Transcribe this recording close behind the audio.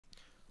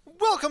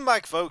Welcome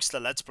back, folks, to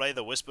Let's Play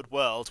the Whispered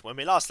World. When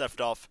we last left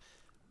off,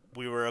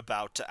 we were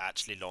about to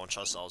actually launch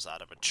ourselves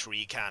out of a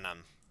tree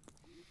cannon.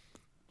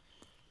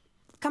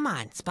 Come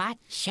on, Spot.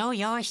 Show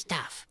your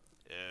stuff.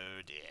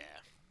 Oh dear.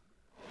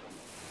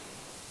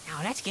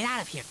 Now let's get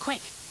out of here,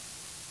 quick.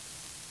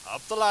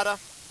 Up the ladder.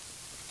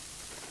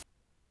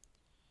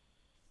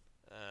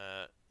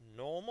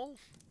 Normal.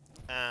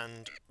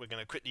 And we're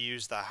going to quickly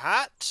use the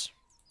hat.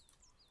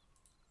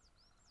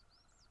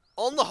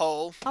 On the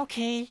hole.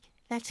 Okay,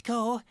 let's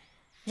go.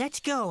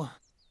 Let's go.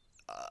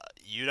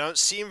 You don't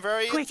seem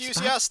very Quick,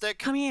 enthusiastic.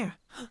 Spot. Come here.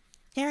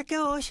 There it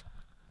goes.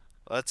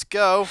 Let's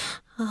go.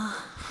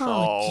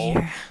 Oh,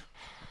 dear.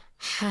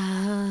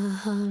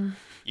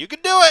 You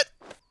can do it!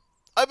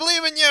 I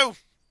believe in you!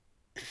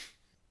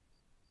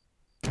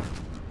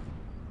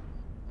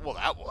 Well,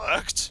 that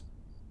worked.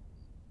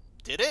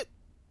 Did it?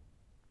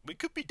 We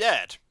could be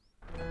dead.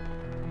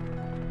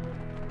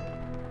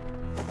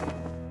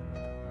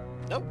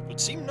 Nope, would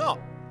seem not.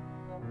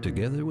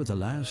 Together with the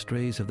last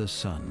rays of the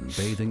sun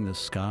bathing the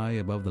sky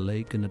above the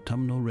lake in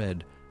autumnal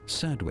red,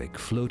 Sadwick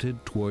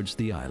floated towards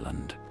the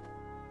island.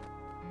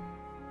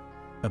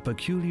 A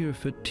peculiar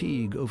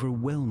fatigue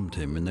overwhelmed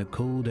him in the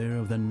cold air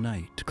of the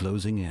night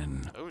closing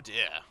in. Oh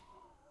dear.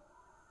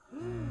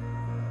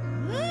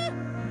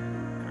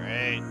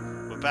 Great,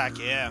 we're back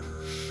here.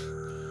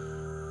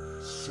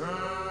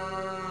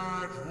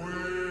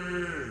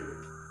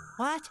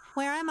 What?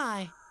 Where am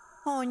I?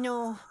 Oh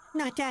no,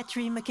 not that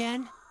dream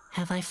again.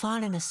 Have I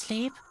fallen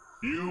asleep?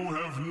 You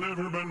have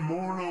never been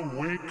more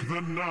awake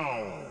than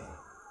now.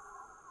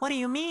 What do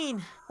you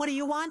mean? What do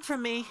you want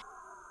from me?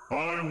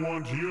 I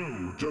want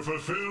you to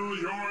fulfill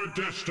your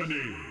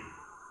destiny.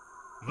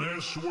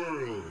 This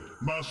world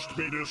must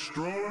be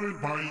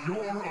destroyed by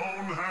your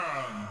own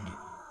hand.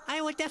 I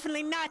would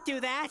definitely not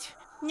do that.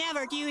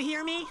 Never, do you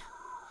hear me?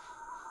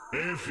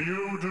 If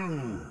you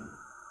do,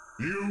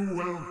 you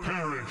will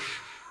perish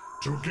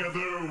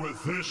together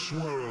with this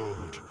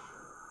world.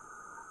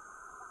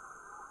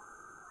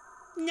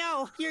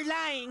 No, you're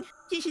lying.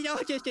 This is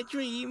all just a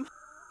dream.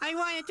 I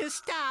want it to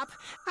stop.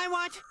 I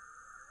want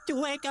to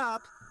wake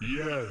up.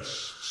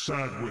 Yes,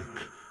 Sadwick.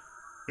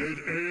 It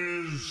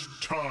is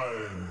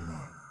time.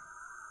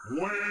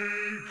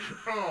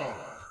 Wake up!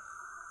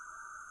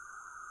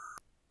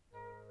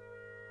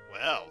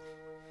 Well,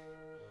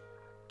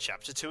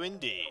 Chapter 2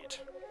 indeed.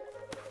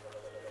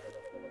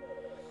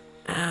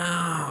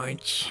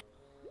 Ouch.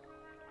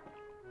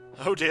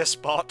 Oh dear,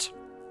 Spot.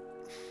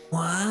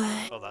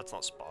 What? Oh, that's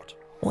not Spot.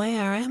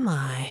 Where am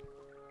I?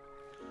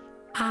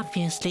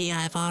 Obviously,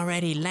 I've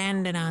already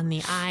landed on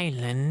the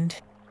island.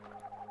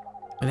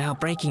 Without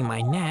breaking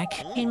my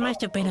neck, it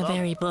must have been a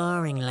very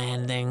boring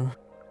landing.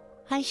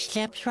 I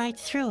slept right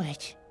through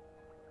it.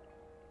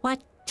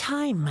 What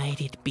time might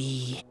it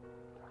be?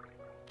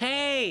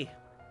 Hey!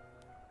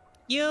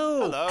 You!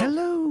 Hello.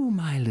 Hello,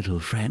 my little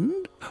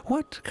friend.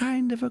 What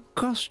kind of a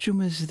costume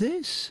is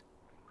this?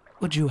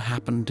 Would you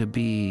happen to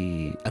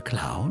be a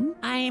clown?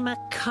 I'm a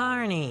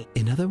carny.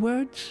 In other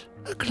words,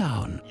 a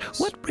clown. Yes.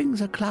 What brings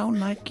a clown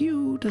like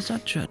you to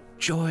such a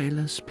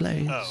joyless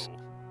place? Oh.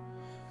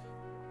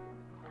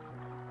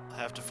 I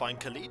have to find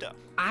Kalida.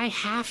 I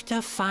have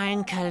to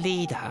find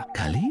Kalida.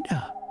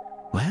 Kalida?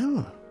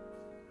 Well,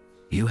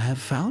 you have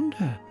found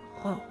her.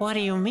 What do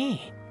you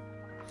mean?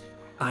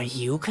 Are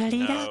you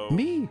Kalida? No.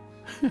 Me?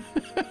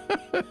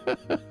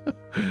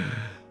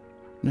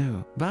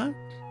 No, but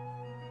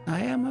I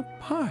am a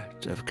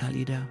part of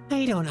Kalida.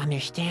 I don't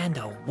understand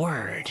a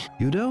word.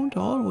 You don't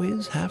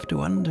always have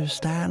to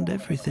understand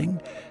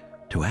everything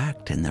to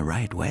act in the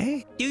right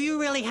way. Do you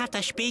really have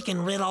to speak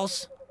in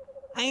riddles?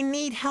 I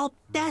need help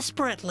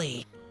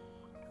desperately.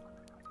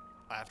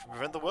 I have to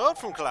prevent the world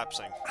from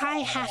collapsing. I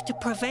have to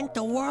prevent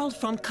the world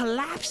from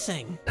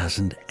collapsing.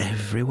 Doesn't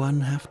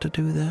everyone have to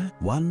do that?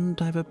 One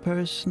type of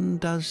person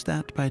does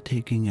that by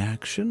taking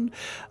action,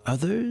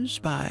 others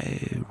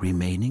by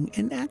remaining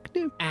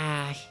inactive.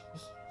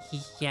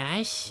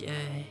 Yes,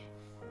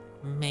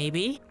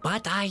 maybe.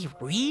 But I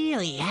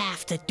really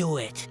have to do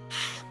it.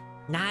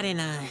 Not in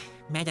a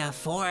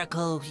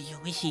metaphorical,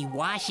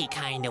 wishy-washy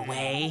kind of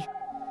way.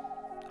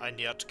 I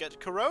need to get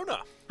Corona.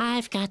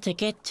 I've got to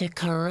get to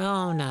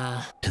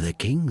Corona. To the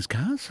king's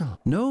castle.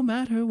 No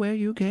matter where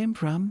you came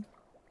from,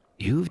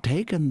 you've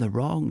taken the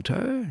wrong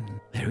turn.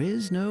 There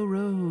is no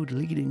road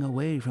leading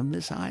away from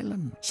this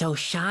island. So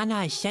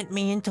Shauna sent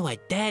me into a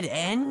dead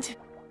end?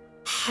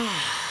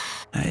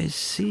 I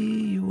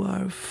see you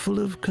are full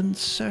of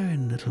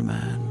concern, little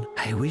man.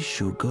 I wish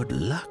you good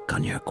luck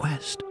on your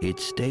quest.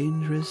 It's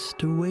dangerous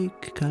to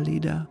wake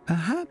Kalida.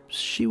 Perhaps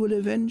she will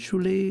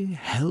eventually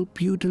help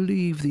you to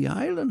leave the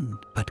island.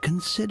 But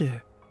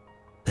consider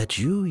that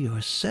you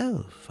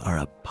yourself are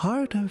a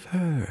part of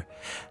her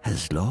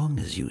as long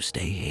as you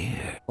stay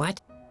here.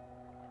 What?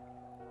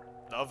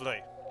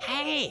 Lovely.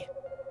 Hey!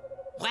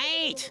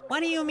 Wait! What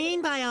do you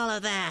mean by all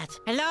of that?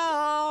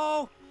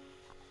 Hello?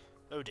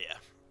 Oh dear.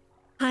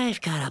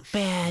 I've got a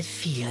bad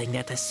feeling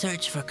that the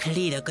search for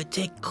Kalida could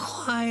take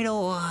quite a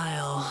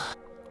while.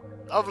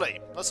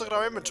 Lovely. Let's look at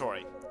our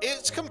inventory.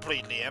 It's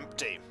completely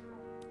empty.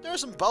 There are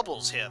some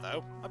bubbles here,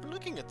 though. I've been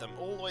looking at them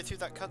all the way through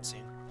that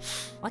cutscene.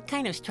 What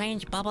kind of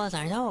strange bubbles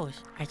are those?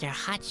 Are there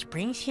hot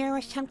springs here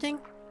or something?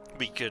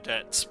 We could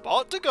get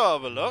Spot to go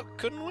have a look,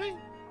 couldn't we?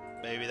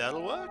 Maybe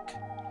that'll work.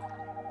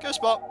 Go,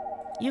 Spot.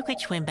 You could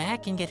swim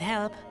back and get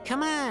help.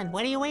 Come on,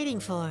 what are you waiting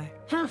for?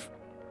 Humph.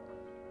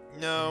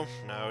 No,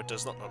 it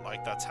does not look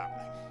like that's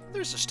happening.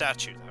 There's a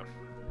statue, though.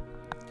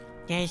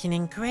 There's an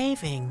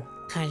engraving.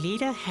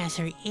 Kalida has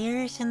her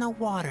ears in the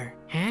water.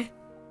 Huh?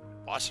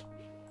 What?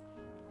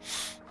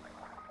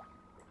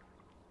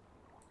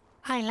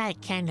 I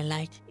like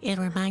candlelight. It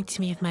reminds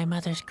me of my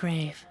mother's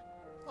grave.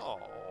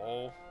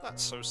 Oh,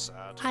 that's so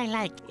sad. I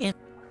like it.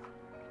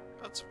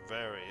 That's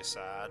very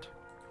sad.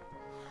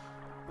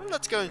 Well,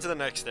 let's go into the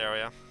next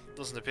area.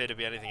 Doesn't appear to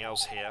be anything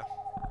else here.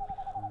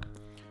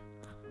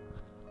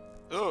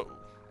 Oh,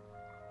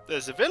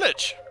 there's a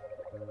village.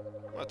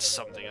 That's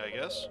something, I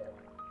guess.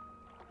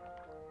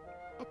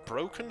 A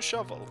broken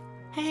shovel.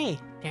 Hey,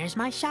 there's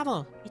my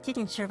shovel. It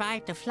didn't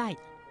survive the flight.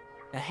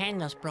 The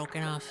handle's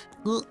broken off.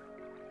 Ugh.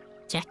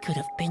 That could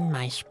have been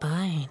my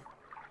spine.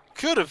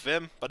 Could have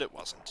been, but it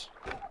wasn't.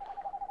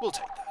 We'll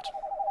take that.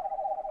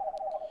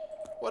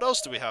 What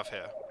else do we have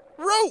here?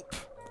 Rope!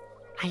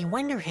 I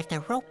wonder if the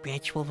rope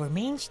bridge will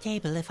remain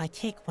stable if I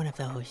take one of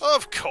those.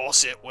 Of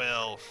course it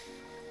will.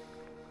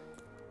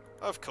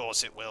 Of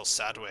course it will,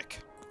 Sadwick.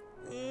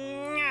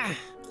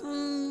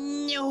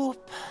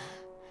 Nope.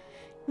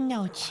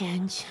 No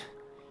chance.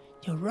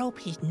 The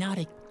rope is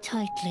knotted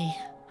tightly.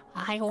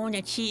 I won't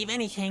achieve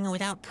anything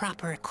without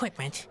proper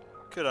equipment.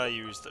 Could I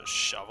use the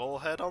shovel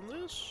head on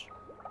this?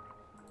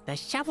 The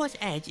shovel's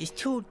edge is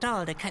too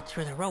dull to cut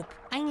through the rope.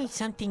 I need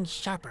something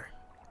sharper.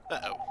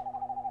 Uh-oh.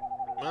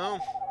 Well,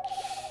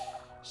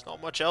 there's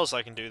not much else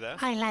I can do there.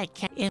 I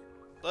like it.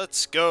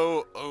 Let's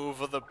go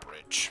over the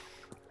bridge.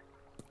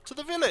 To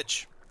the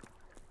village.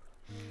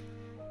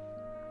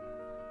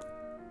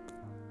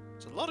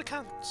 There's a lot of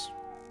candles.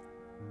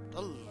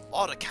 A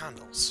lot of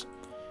candles.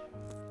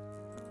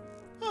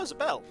 Oh, there's a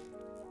bell.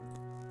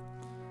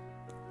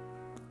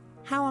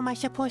 How am I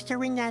supposed to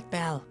ring that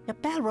bell? The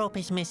bell rope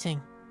is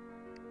missing.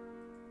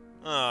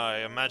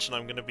 I imagine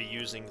I'm going to be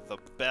using the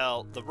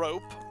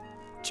rope,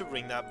 to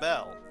ring that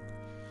bell.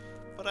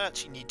 But I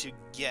actually need to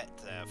get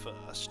there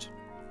first.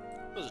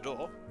 There's a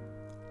door.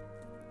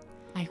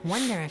 I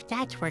wonder if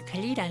that's where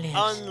Kalida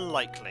lives.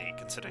 Unlikely,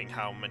 considering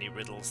how many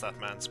riddles that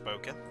man's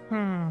spoken.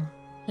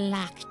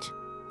 Locked.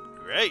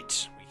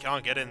 Great, we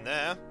can't get in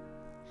there.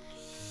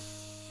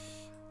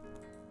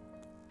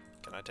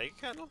 Can I take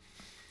a candle?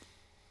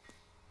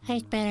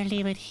 I'd better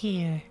leave it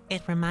here.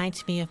 It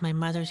reminds me of my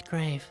mother's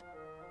grave.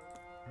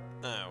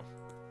 No.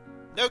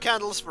 No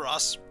candles for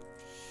us.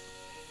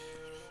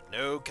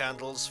 No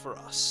candles for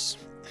us.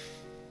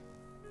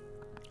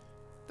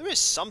 There is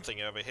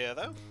something over here,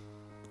 though.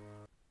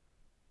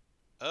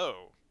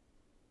 Oh.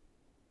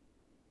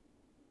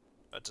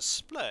 A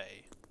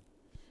display.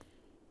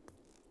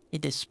 The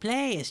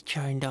display is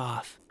turned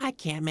off. I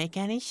can't make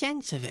any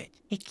sense of it.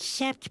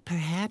 Except,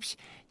 perhaps,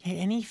 that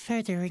any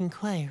further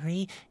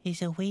inquiry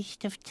is a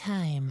waste of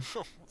time.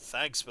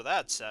 Thanks for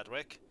that,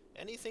 Sadwick.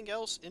 Anything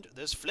else?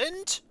 There's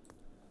flint?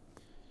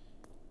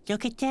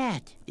 Look at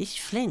that. This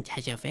flint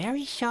has a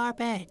very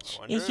sharp edge.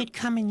 Wonder... It could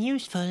come in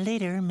useful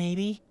later,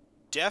 maybe.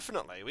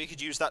 Definitely. We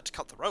could use that to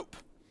cut the rope.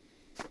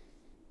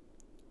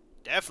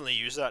 Definitely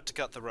use that to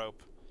cut the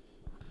rope.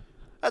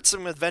 That's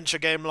some adventure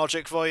game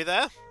logic for you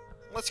there.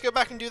 Let's go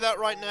back and do that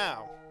right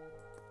now.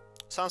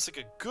 Sounds like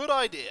a good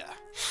idea.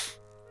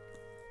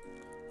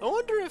 I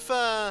wonder if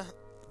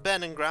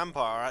Ben and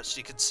Grandpa are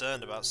actually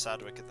concerned about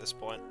Sadwick at this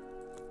point.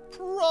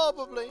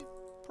 Probably.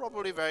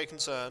 Probably very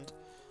concerned.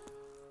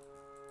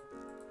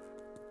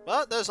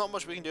 But there's not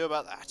much we can do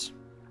about that.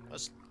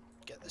 Let's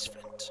get this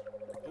flint.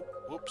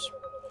 Whoops.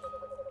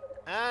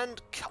 And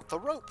cut the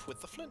rope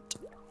with the flint.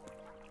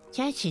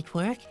 That should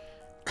work.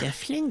 The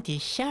flint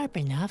is sharp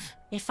enough.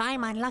 If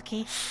I'm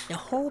unlucky, the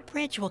whole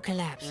bridge will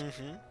collapse.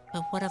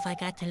 But what have I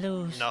got to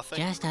lose? Nothing.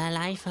 Just a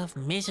life of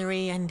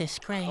misery and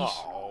disgrace.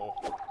 Oh.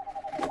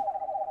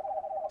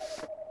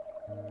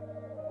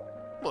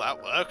 Well,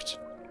 that worked.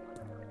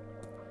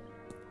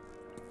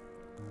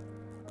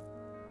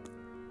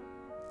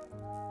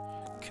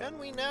 Can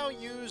we now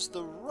use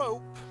the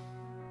rope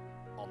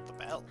on the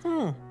bell?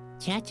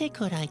 That's a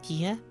good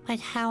idea. But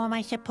how am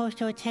I supposed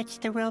to attach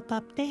the rope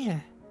up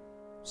there?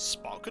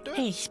 Spot could do it?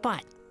 Hey,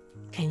 Spot.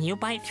 Can you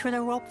bite through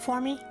the rope for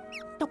me?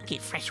 Don't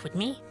get fresh with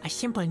me. A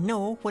simple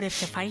no would have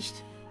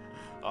sufficed.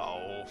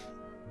 Oh.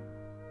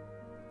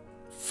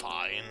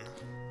 Fine.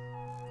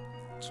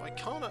 So I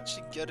can't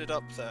actually get it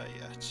up there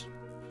yet.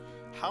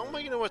 How am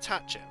I going to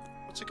attach it?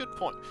 That's a good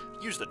point.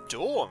 Use the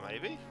door,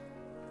 maybe?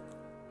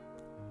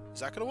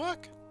 Is that going to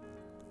work?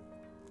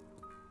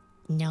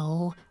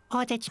 No.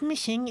 All that's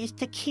missing is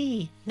the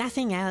key.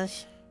 Nothing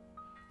else.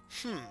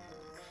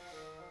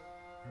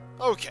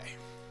 Okay.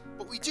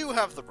 But we do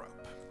have the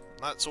rope.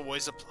 That's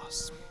always a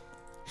plus.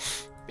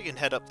 We can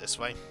head up this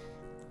way.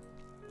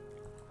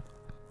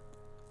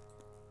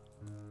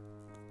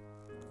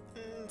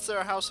 Is there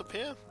a house up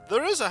here?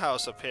 There is a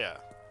house up here.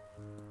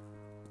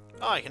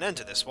 Oh, I can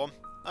enter this one.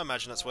 I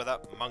imagine that's where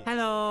that monk...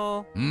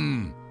 Hello.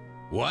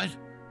 What?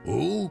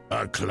 Who?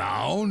 A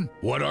clown?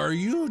 What are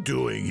you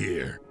doing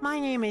here? My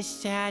name is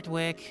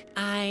Sadwick.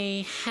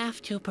 I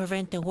have to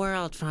prevent the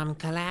world from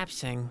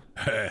collapsing.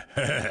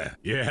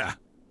 Yeah,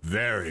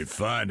 very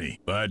funny.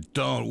 But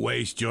don't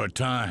waste your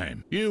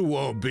time. You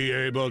won't be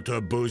able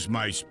to boost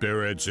my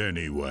spirits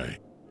anyway.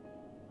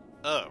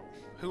 Oh,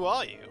 who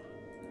are you?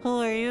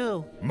 Who are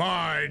you?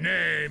 My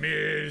name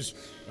is...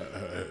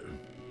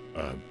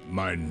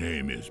 my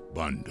name is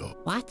Bando.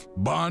 What?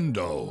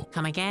 Bando.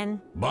 Come again?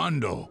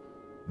 Bando.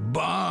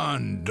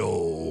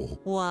 Bando.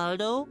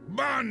 Waldo?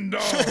 Bando!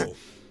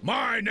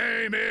 My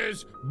name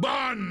is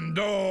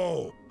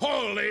Bando!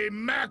 Holy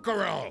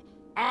mackerel!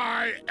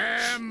 I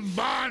am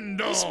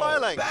Bando! He's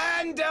smiling.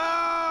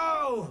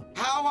 Bando!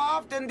 How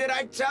often did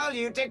I tell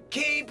you to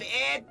keep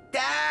it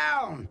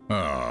down?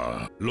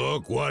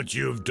 Look what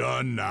you've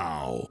done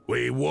now.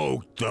 We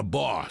woke the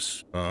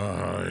boss.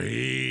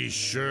 He's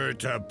sure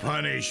to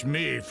punish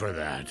me for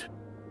that.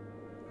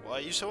 Why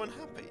are you so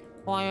unhappy?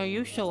 Why are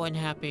you so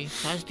unhappy?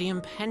 Does the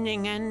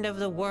impending end of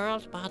the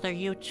world bother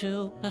you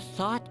too? The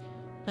thought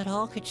that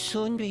all could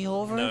soon be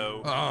over?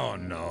 No. Oh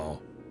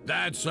no.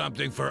 That's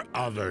something for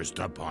others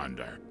to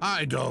ponder.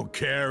 I don't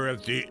care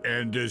if the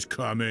end is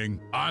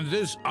coming. On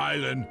this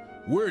island,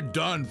 we're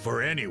done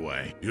for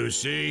anyway. You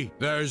see,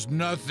 there's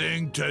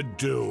nothing to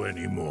do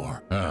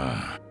anymore.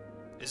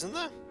 Isn't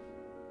there?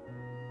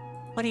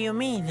 What do you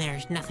mean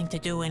there's nothing to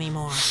do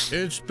anymore?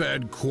 It's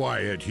been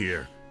quiet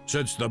here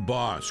since the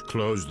boss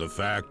closed the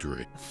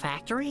factory.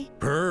 Factory?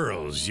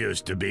 Pearls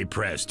used to be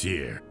pressed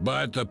here,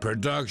 but the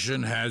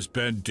production has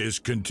been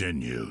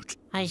discontinued.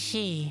 I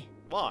see.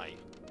 Why?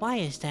 Why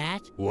is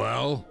that?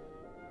 Well,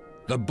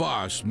 the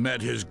boss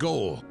met his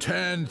goal,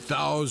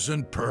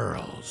 10,000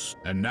 pearls.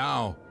 And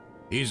now,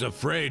 he's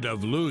afraid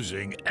of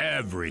losing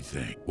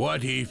everything.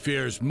 What he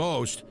fears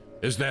most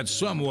is that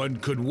someone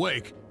could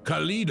wake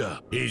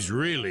Kalida. He's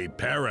really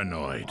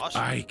paranoid. What?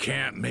 I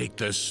can't make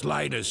the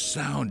slightest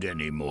sound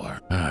anymore.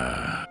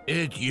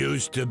 It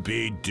used to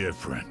be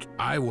different.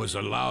 I was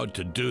allowed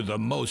to do the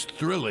most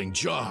thrilling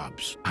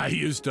jobs. I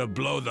used to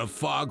blow the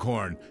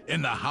foghorn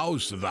in the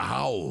House of the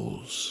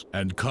Howls.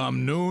 And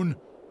come noon,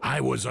 I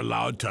was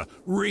allowed to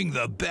ring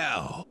the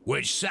bell,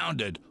 which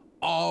sounded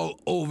all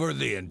over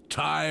the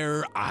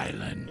entire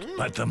island.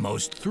 But the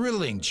most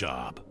thrilling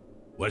job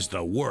was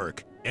the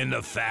work in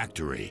the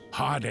factory.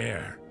 Hot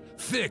air,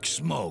 thick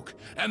smoke,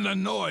 and the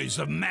noise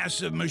of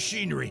massive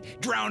machinery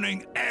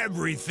drowning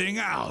everything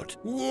out.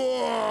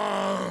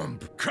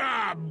 Whoomp!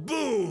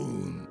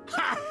 Kaboom!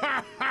 Ha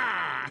ha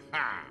ha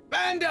ha!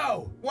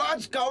 Bando!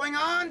 What's going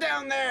on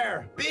down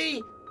there?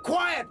 Be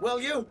quiet, will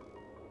you?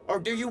 Or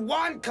do you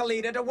want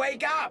Kalida to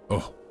wake up?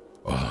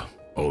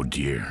 Oh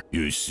dear.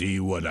 You see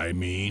what I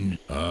mean?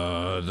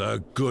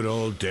 The good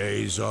old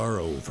days are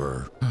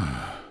over.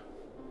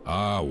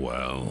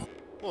 Well.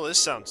 Well, this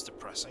sounds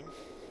depressing.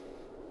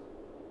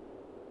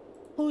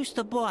 Who's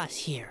the boss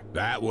here?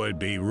 That would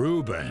be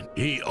Reuben.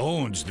 He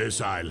owns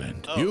this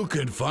island. Oh. You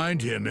can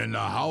find him in the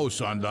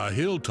house on the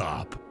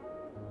hilltop.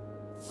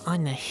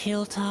 On the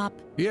hilltop?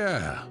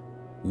 Yeah,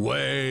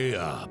 way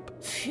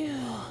up. Phew.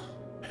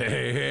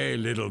 Hey,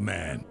 little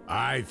man.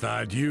 I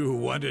thought you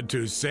wanted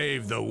to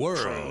save the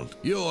world.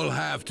 You'll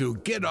have to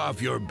get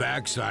off your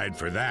backside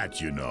for that,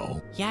 you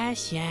know.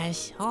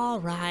 Yes, all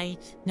right.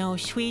 No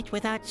sweet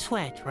without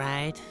sweat,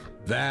 right?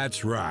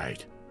 That's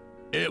right.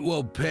 It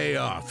will pay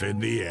off in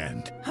the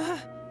end.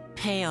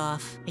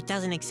 Payoff. It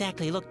doesn't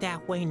exactly look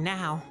that way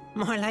now.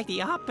 More like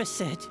the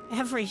opposite.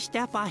 Every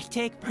step I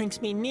take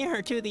brings me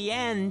nearer to the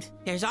end.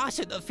 There's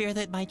also the fear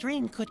that my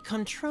dream could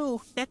come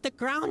true, that the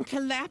ground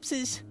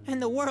collapses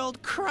and the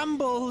world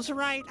crumbles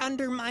right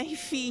under my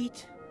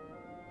feet.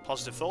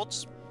 Positive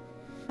thoughts?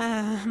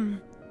 At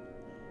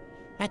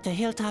the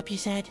hilltop, you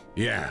said?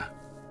 Yeah,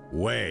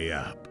 way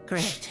up.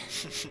 Great.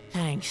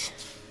 Thanks.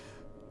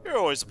 You're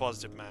always a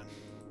positive man.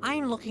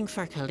 I'm looking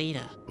for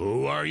Kalida.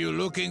 Who are you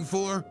looking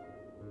for?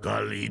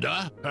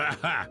 Kalida?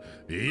 Haha,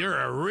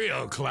 you're a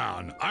real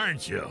clown,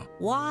 aren't you?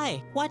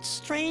 Why? What's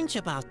strange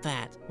about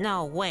that?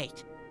 No,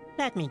 wait.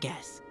 Let me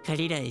guess.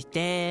 Kalida is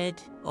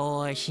dead,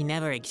 or she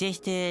never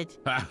existed.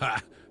 Haha,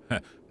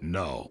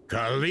 no.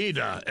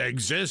 Kalida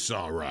exists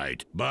all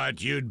right,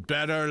 but you'd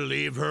better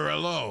leave her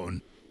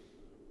alone.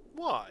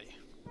 Why?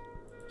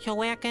 So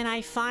where can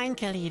I find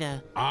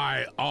Kalida?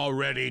 I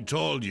already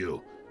told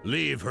you.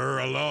 Leave her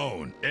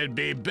alone. It'd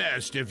be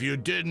best if you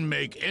didn't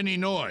make any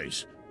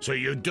noise, so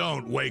you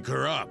don't wake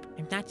her up.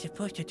 I'm not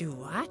supposed to do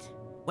what?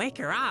 Wake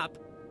her up?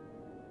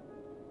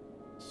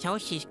 So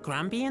she's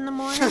grumpy in the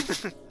morning?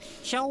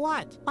 So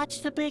what? What's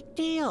the big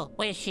deal?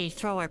 Will she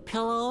throw her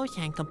pillows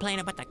and complain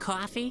about the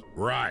coffee?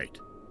 Right.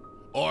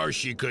 Or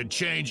she could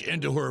change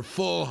into her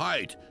full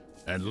height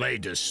and lay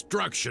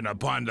destruction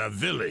upon the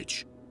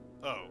village.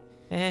 Oh.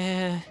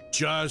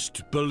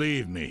 Just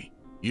believe me.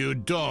 You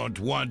don't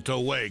want to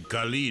wake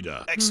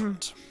Kalida.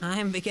 Excellent.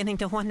 I'm beginning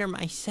to wonder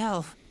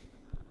myself.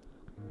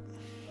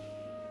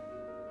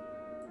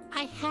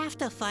 I have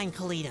to find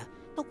Kalida.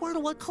 The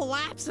world will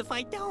collapse if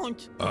I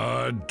don't.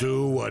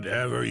 Do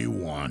whatever you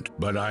want,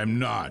 but I'm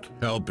not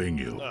helping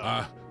you.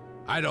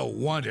 I don't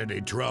want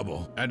any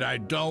trouble, and I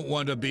don't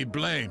want to be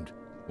blamed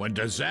when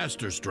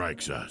disaster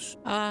strikes us.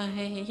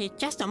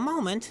 Just a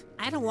moment.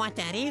 I don't want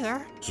that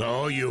either.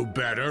 So you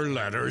better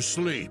let her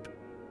sleep.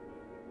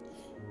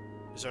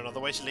 Is there another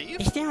way to leave?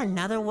 Is there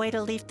another way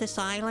to leave this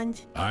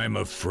island? I'm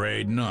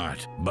afraid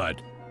not,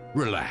 but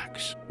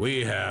relax.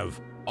 We have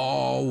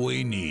all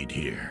we need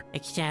here.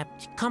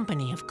 Except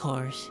company, of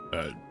course.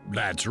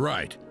 That's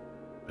right.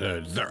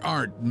 There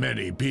aren't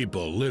many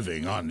people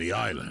living on the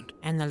island.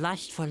 And the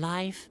lust for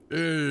life?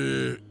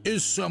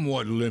 Is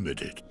somewhat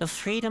limited. The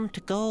freedom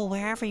to go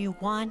wherever you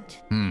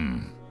want?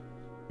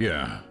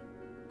 Yeah.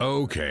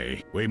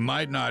 Okay, we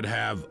might not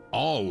have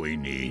all we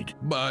need,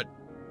 but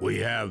we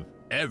have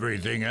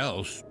everything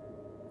else.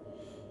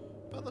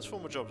 About those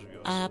former jobs of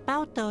yours.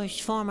 About those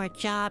former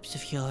jobs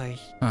of yours.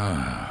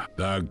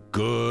 The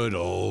good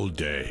old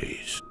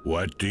days.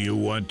 What do you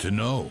want to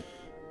know?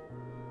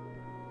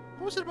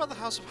 What was it about the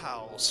House of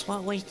Howls?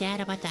 What was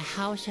that about the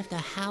House of the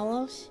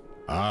Howls?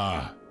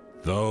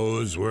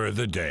 Those were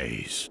the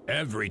days.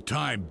 Every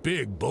time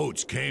big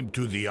boats came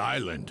to the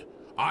island,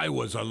 I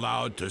was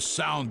allowed to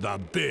sound the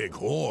big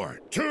horn.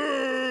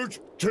 Toot!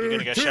 You're gonna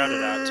Toot! get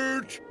shouted at.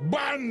 Toot!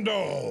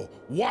 Bando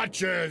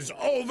watches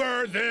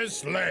over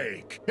this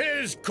lake.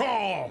 His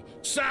call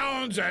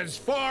sounds as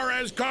far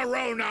as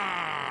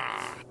Corona.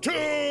 Toot!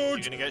 You're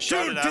gonna get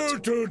shouted at.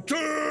 Toot! Toot!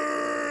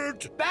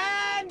 Toot!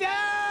 Bando!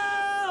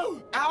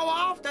 How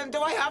often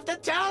do I have to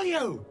tell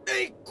you?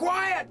 Be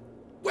quiet,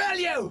 will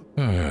you?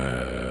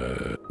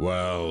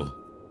 Well,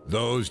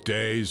 those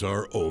days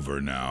are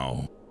over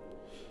now.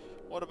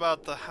 What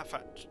about the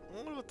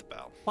what about the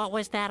bell? What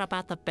was that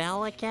about the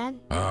bell again?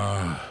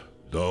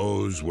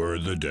 Those were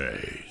the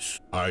days.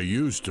 I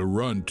used to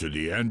run to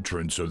the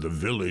entrance of the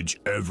village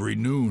every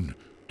noon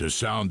to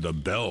sound the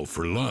bell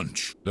for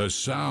lunch. The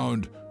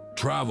sound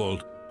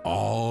traveled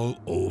all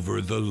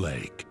over the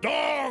lake.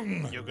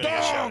 Dong! You're gonna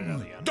get shouted at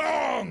Dong! again.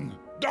 Dong!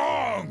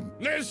 Dong!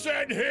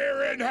 Listen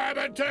here,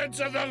 inhabitants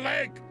of the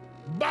lake!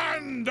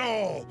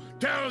 Bando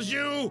tells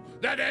you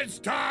that it's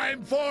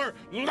time for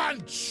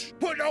lunch.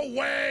 Put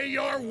away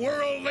your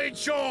worldly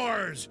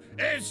chores.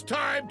 It's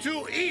time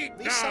to eat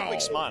These sound now.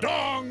 like smart.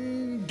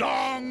 Dong,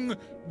 dong,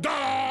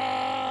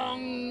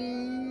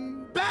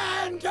 dong.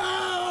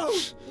 Bando!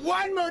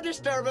 One more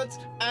disturbance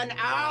and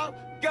I'll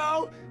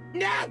go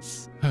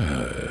nuts!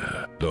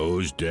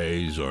 Those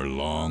days are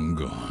long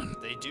gone.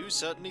 They do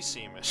certainly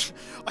seem it.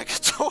 I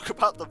could talk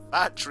about the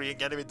factory and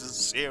get him into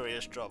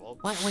serious trouble.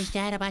 What was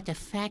that about the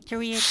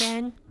factory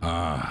again?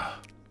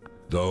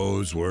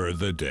 Those were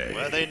the days.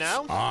 Were they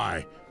now?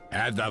 I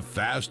had the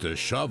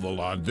fastest shovel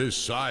on this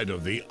side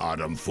of the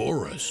autumn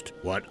forest.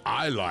 What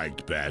I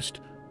liked best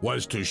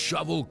was to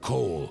shovel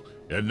coal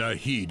in the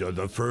heat of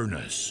the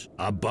furnace.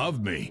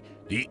 Above me,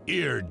 the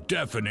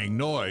ear-deafening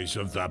noise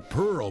of the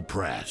pearl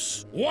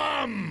press.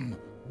 Wham!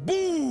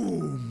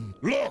 Boom!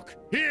 Look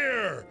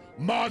here,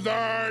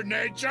 Mother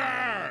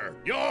Nature!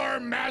 Your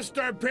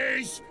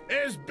masterpiece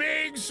is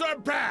being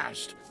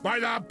surpassed by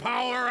the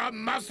power of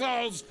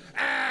muscles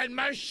and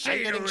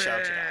machinery. I'm getting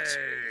shouted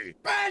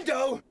at.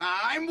 Bando,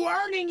 I'm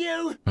warning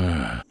you!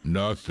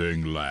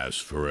 Nothing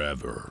lasts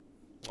forever.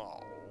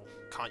 Oh,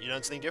 can't you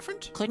learn something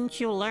different? Couldn't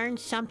you learn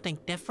something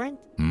different?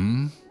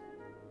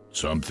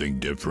 Something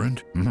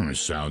different?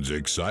 Sounds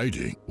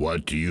exciting.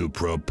 What do you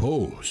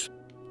propose?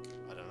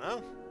 I don't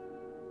know.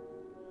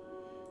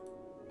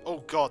 Oh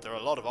god, there are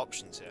a lot of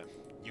options here.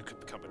 You could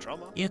become a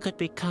drummer. You could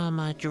become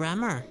a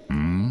drummer.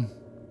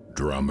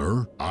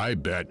 Drummer? I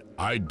bet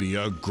I'd be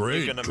a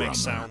great You're gonna drummer. make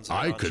sounds,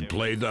 I aren't could you?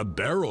 play the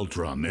barrel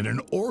drum in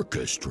an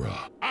orchestra.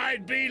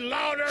 I'd be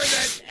louder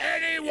than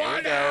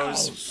anyone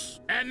goes. else.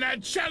 And the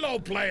cello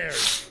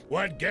players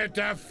would get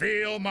to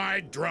feel my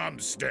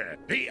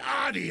drumstick. The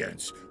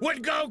audience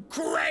would go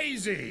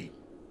crazy.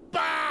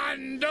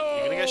 Bando!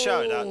 You're gonna get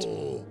shouted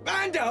at.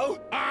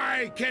 Bando!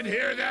 I can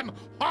hear them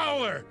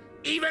holler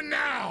even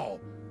now.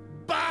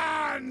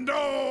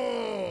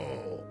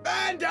 Bando!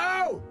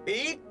 Bando!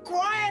 Be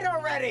quiet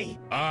already!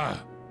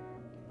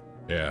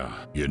 Yeah,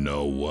 you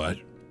know what?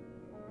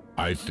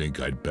 I think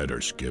I'd better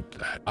skip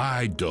that.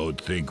 I don't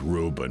think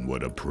Reuben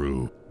would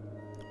approve.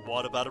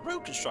 What about a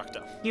road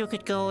constructor? You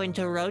could go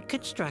into road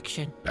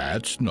construction.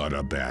 That's not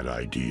a bad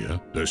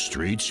idea. The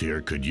streets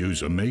here could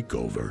use a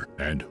makeover.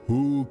 And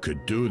who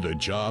could do the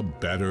job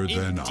better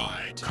than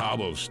I? Indeed.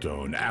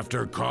 Cobblestone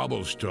after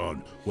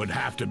cobblestone would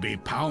have to be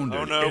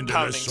pounded into the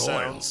pounding soil.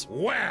 sounds.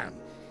 Wham!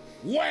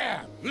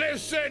 Wham!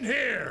 Listen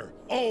here,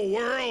 oh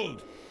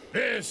world!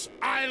 This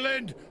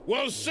island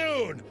will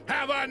soon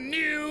have a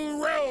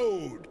new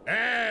road!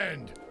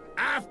 And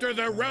after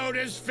the road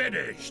is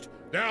finished,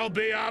 there'll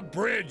be a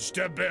bridge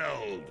to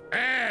build.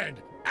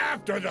 And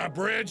after the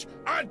bridge,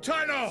 a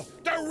tunnel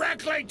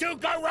directly to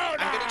Corona!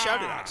 I'm getting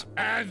shouted at.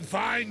 And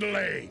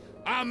finally,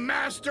 A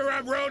master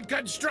of road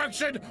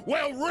construction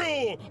will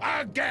rule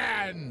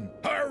again!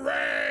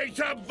 Hooray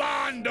to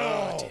Bando!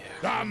 Oh, dear.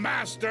 The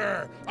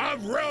master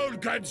of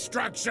road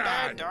construction!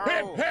 Bando!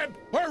 Hip hip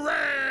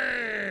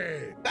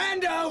hooray!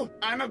 Bando,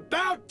 I'm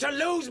about to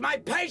lose my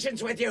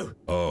patience with you.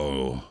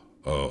 Oh,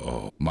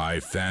 my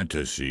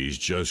fantasies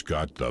just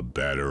got the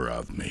better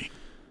of me.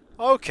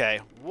 Okay,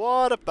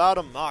 what about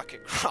a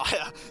market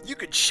crier? You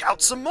could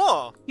shout some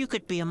more! You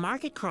could be a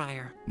market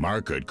crier.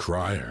 Market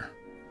crier?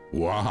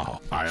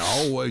 Wow, I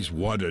always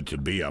wanted to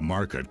be a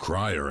market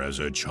crier as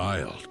a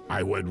child.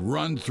 I would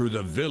run through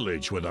the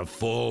village with a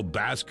full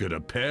basket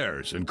of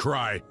pears and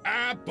cry,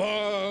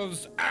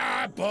 "Apples!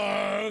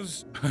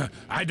 Apples!"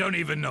 I don't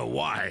even know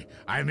why.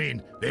 I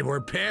mean, they were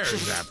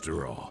pears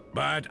after all.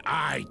 But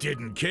I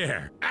didn't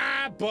care.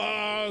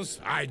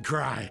 "Apples!" I'd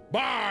cry.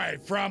 "Buy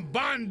from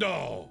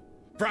Bando!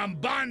 From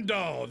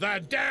Bando,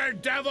 the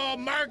daredevil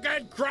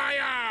market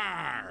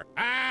crier!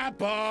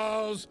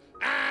 Apples!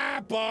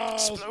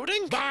 Apples!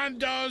 Exploding?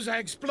 Bando's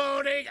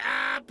exploding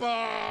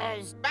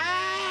apples!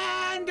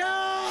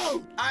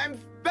 Bando! I'm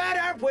fed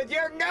up with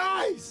your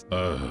noise.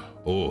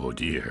 Oh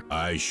dear.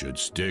 I should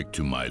stick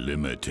to my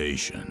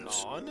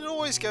limitations. Oh, and it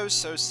always goes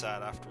so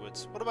sad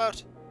afterwards. What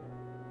about...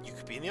 you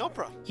could be in the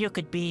opera? You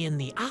could be in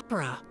the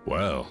opera.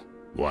 Well,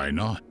 why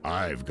not?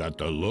 I've got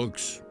the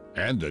looks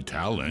and the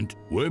talent.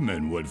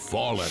 Women would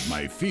fall at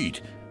my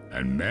feet,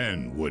 and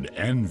men would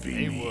envy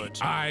They me.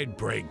 would. I'd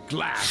break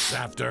glass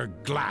after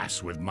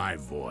glass with my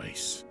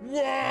voice.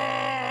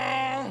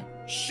 Whoa!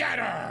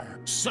 Shatter!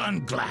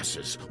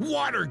 Sunglasses,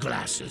 water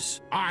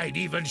glasses. I'd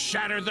even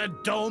shatter the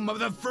dome of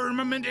the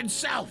firmament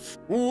itself.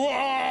 Whoa!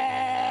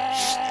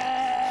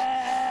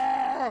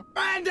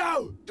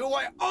 Bando, do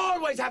I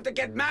always have to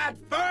get mad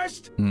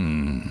first?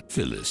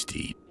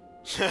 Philistine.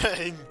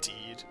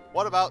 Indeed.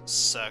 What about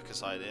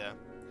circus idea?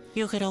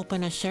 You could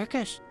open a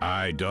circus.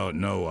 I don't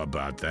know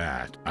about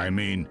that. I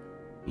mean,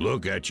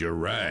 look at your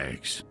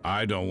rags.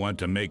 I don't want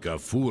to make a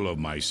fool of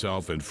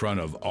myself in front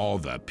of all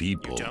the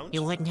people. You don't?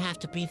 You wouldn't have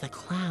to be the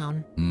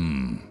clown.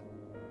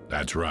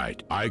 That's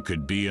right. I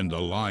could be in the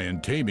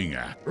lion taming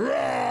act. Roar!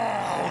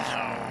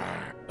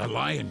 The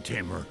lion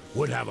tamer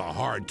would have a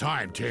hard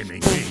time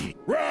taming me.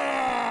 Roar!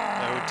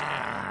 Oh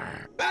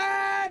dear.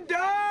 Bando!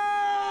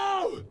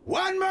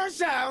 One more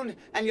sound,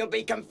 and you'll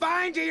be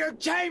confined to your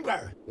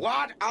chamber.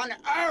 What on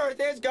earth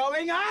is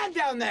going on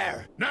down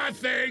there?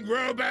 Nothing,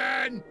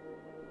 Reuben!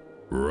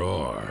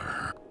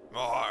 Roar.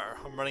 Oh,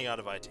 I'm running out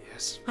of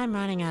ideas. I'm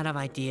running out of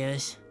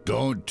ideas.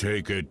 Don't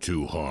take it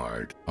too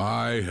hard.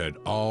 I had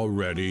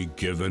already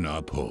given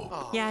up hope.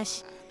 Oh,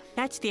 Yes,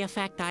 that's the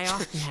effect I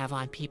often have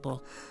on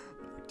people.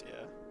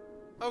 dear.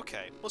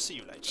 Okay, we'll see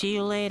you later. See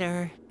you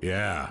later.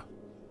 Yeah,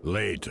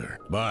 later.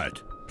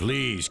 But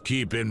please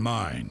keep in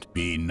mind,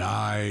 be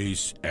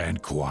nice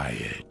and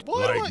quiet.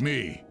 Why do like I-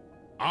 me.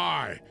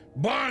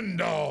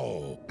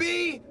 Bando!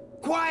 Be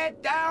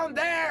quiet down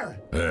there.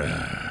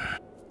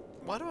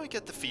 Why do I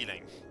get the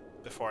feeling,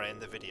 before I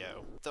end the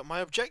video, that my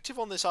objective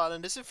on this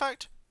island is in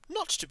fact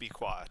not to be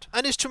quiet,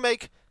 and is to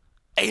make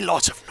a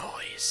lot of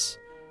noise?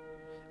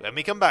 When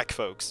we come back,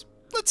 folks,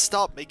 let's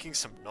start making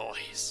some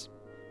noise.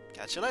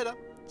 Catch you later.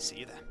 See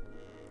you then.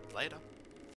 Later.